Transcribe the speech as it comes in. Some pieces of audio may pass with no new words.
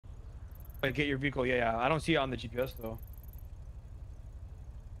Wait, get your vehicle. Yeah, yeah. I don't see it on the GPS though.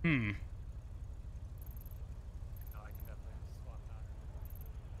 Hmm.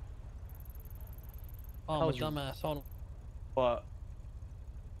 Oh, I'm a dumbass. Hold on. But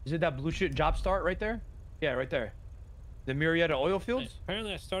is it that blue shit job start right there? Yeah, right there. The Marietta oil fields?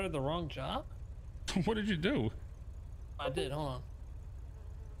 Apparently I started the wrong job. What did you do? I did. Hold on.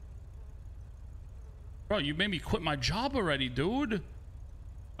 Bro, you made me quit my job already, dude. All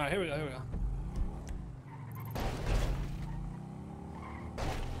right, here we go. Here we go.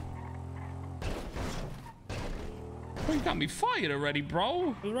 Well, you got me fired already,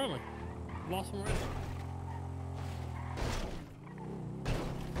 bro. Who's running? Lost him already.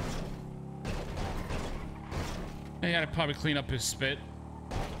 He had to probably clean up his spit.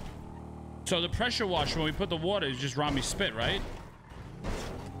 So the pressure washer, when we put the water, is just Rami's spit, right?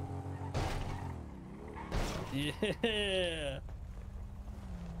 Yeah.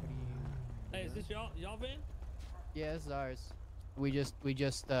 Hey, is this y'all van? Yeah, this is ours. We just You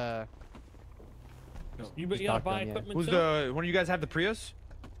gotta buy equipment Who's too? the one of you guys have the Prius?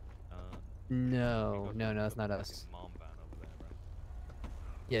 no, it's not us.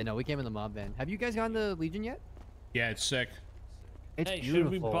 Yeah, no, we came in the mob van. Have you guys gone to Legion yet? Yeah, it's sick. It's Hey,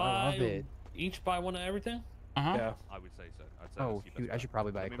 beautiful. should we I love it. each buy one of everything? Uh-huh. Yeah. I would say so. I'd say Oh, shoot, I should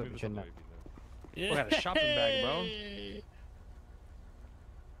probably buy equipment, shouldn't I? Yeah. We got a shopping bag, bro.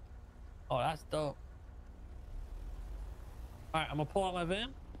 Oh, that's dope. All right, I'm gonna pull out my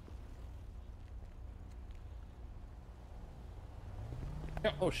van.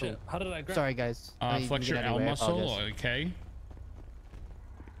 Oh shit! How did I grab? Sorry, guys. No, you Flex can your get L anyway, I muscle, apologize. okay.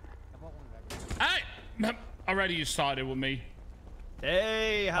 Hey! Already you started with me.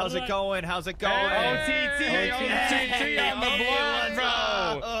 Hey, how's it going? How's it going? Hey, OTT on the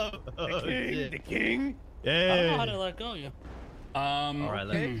block, bro. The king. I don't know how to let go you. All right,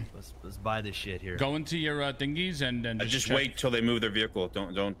 let's buy this shit here. Go into your thingies and Just check. wait till they move their vehicle.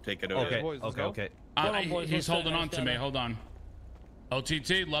 Don't take it over. Okay, boys, let's go. okay. Hold on, boys, He's let's holding go, on to me. Hold on.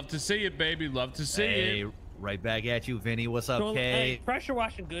 OTT, love to see it, baby. Love to see Hey, it. right back at you, Vinny. What's up, Hey, Kay? pressure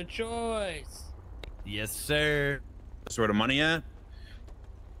washing, good choice. Yes, sir. That's where the money at?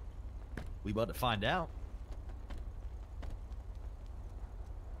 We about to find out.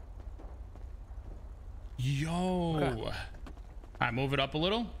 Yo. Okay. All right, move it up a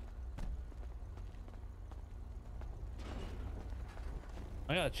little.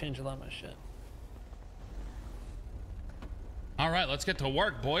 I gotta change a lot of my shit. All right, let's get to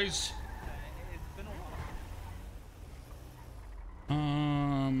work, boys.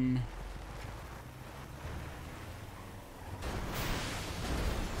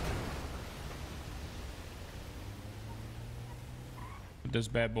 Put this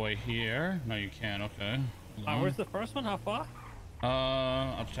bad boy here. No, you can't. Okay. Where's the first one? How far?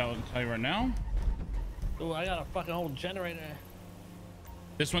 I'll tell you right now. Oh, I got a fucking whole generator.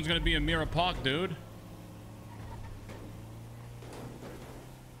 This one's gonna be a Mira Park, dude.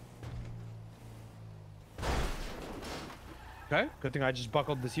 Okay. Good thing I just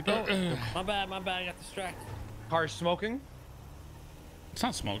buckled the seatbelt. My bad, I got distracted. Car's smoking. It's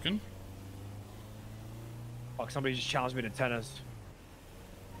not smoking. Fuck, somebody just challenged me to tennis.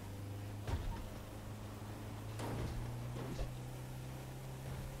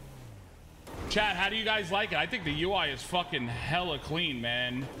 Chat, how do you guys like it? I think the UI is fucking hella clean,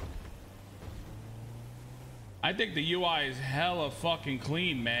 man. I think the UI is hella fucking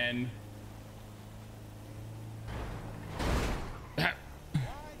clean, man.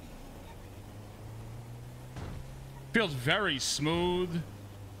 Feels very smooth.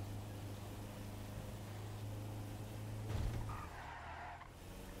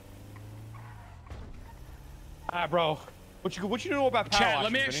 Ah, bro. What you know about power Chat, washing,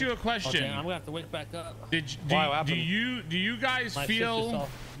 let me ask Vinny? you a question. Okay, I'm gonna have to wake back up. Do you guys My shit's just feel?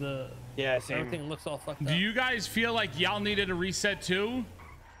 all- Yeah, same. Everything looks all fucked Do up. you guys feel like y'all needed a reset too?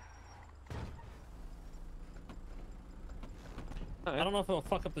 I don't know if it'll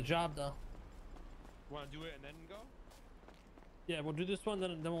fuck up the job though. Want to do it and then go? Yeah, we'll do this one,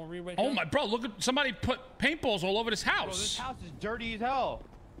 then we'll re-wake Oh up. my, bro! Look at somebody put paintballs all over this Bro, house. this house is dirty as hell.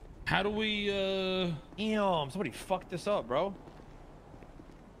 How do we? Damn, somebody fucked this up, bro.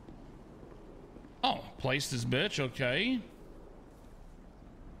 Oh, place this bitch. Okay.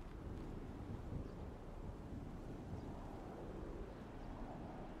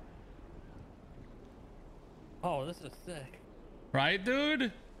 Oh, this is sick. Right,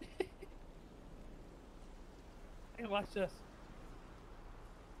 dude? Hey, watch this.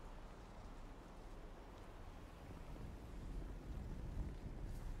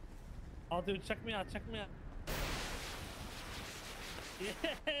 Oh, dude, check me out, check me out. Yeah.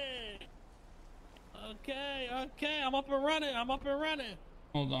 Okay. I'm up and running.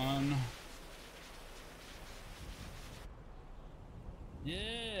 Hold on. Yeah,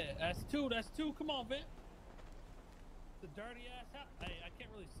 that's two. Come on, Vin. The dirty ass house. Hey, I can't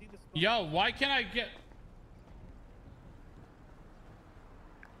really see this. Yo, why can't I get...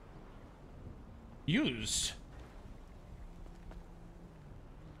 used?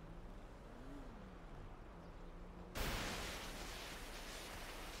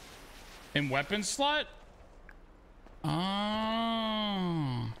 In weapon slot?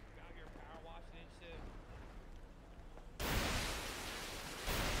 Oh.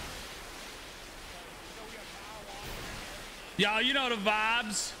 Yo, you know the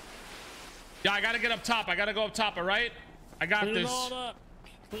vibes. Yeah, I gotta get up top. I gotta go up top, all right? I got Clean this. it all up.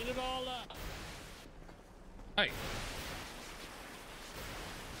 Clean it all up. Hey.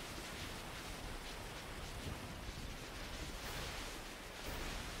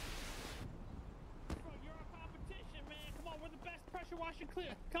 You're a competition, man. Come on, we're the best pressure washing clear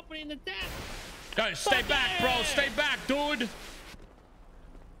company in the deck. Guys, stay back, bro. Stay back, dude.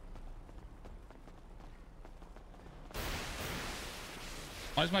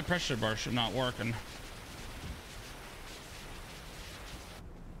 Why is my pressure bar not working?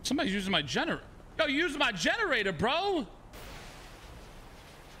 Somebody's using my generator. Yo, use my generator, bro.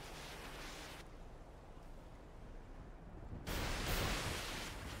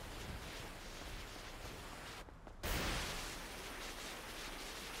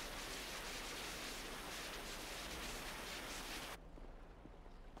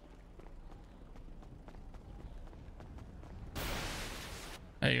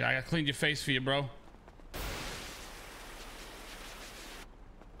 Hey, I cleaned your face for you, bro.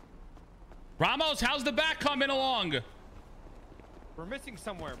 Ramos, how's the back coming along? We're missing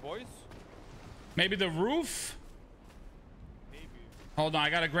somewhere, boys. Maybe the roof? Maybe. Hold on, I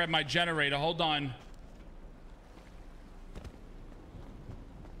gotta grab my generator. Hold on.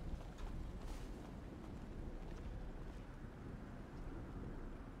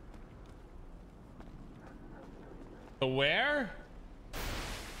 The where?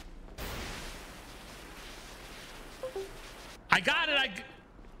 I got it.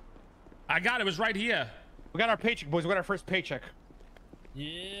 I got it. It was right here. We got our paycheck, boys. We got our first paycheck.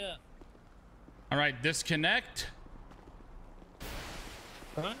 Yeah. All right, disconnect.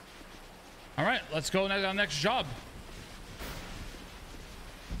 Huh? All right, let's go to our next job.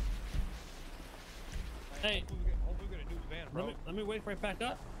 Hey, Hopefully we get a new van, bro. let me wake right back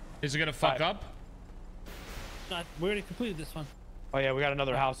up. Is it gonna fuck Bye. up? Nah, we already completed this one. Oh yeah, we got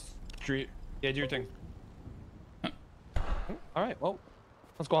another house street. Yeah, do your thing. All right, well,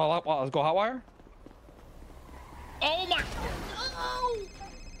 let's go hot wire. Oh my!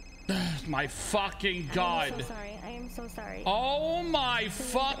 My fucking god! I'm so sorry. I am so sorry. Oh my Don't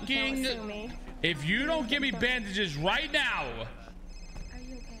fucking! sue me. If you don't give me bandages right now, Are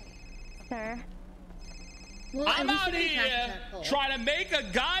you okay, sir? Well, I'm at least out you didn't crash here that hole. trying to make a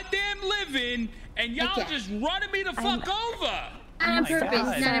goddamn living, and y'all Okay. just running me the fuck over. Not on purpose, God.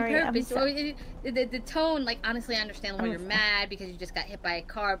 not on Sorry, I'm purpose. sorry. The tone, like, honestly, I understand why I'm you're sorry. mad because you just got hit by a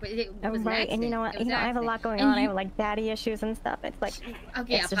car, but it was an Right, accident. and you know what? It was You know, an I have a lot accident. going And on. I you- have like daddy issues and stuff. It's like,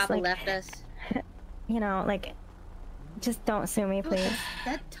 Okay, yeah, it's just Papa like, left us. you know, like, just don't sue me, please.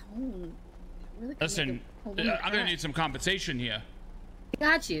 That tone. Really Listen, I'm gonna need some compensation here.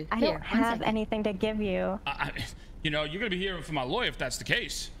 Got you. I Here, don't one have second. anything to give you. You know, you're gonna be hearing from my lawyer if that's the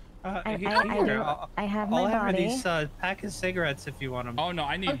case. I Here, have I'll my have body. these pack of cigarettes if you want them. Oh no,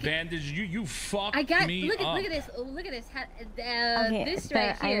 I need Okay. bandage. You fucked I got. me Look up. at this. Oh, look at this. Okay, This sir,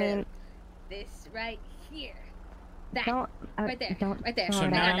 right I here. mean, This right here. That. don't. Right there. Don't. Right there. slow So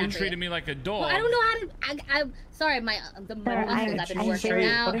Hold now on, you that's treated it. me like a dog. Well, I don't know how to. I'm sorry. My Sir, muscles. I've been I'm working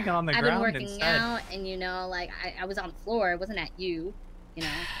straight out. putting it on the I've been ground working instead. out, and you know, like I was on the floor. It wasn't at you. You know.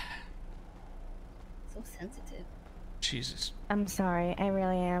 So sensitive. Jesus. I'm sorry. I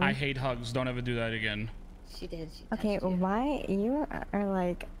really am. I hate hugs. Don't ever do that again. She did. She Okay, touched you. why you are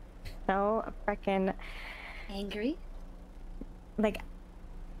like so freaking Angry? like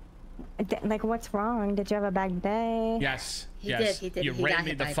what's wrong? Did you have a bad day? Yes. He yes. did, he did. You He ran got me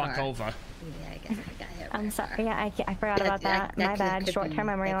hit the by a fuck car. over. Yeah, I guess I got hit. by I'm a sorry. car. Yeah, I forgot about that. My bad. could Short-term be-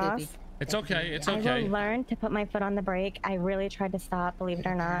 memory that could loss. be- It's that could okay. be It's it. I okay. will learn to put my foot on the brake. I really tried to stop, believe it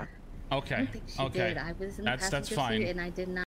or not. I Okay. don't think she Okay. did. I was in the That's passenger fine. seat and I did not.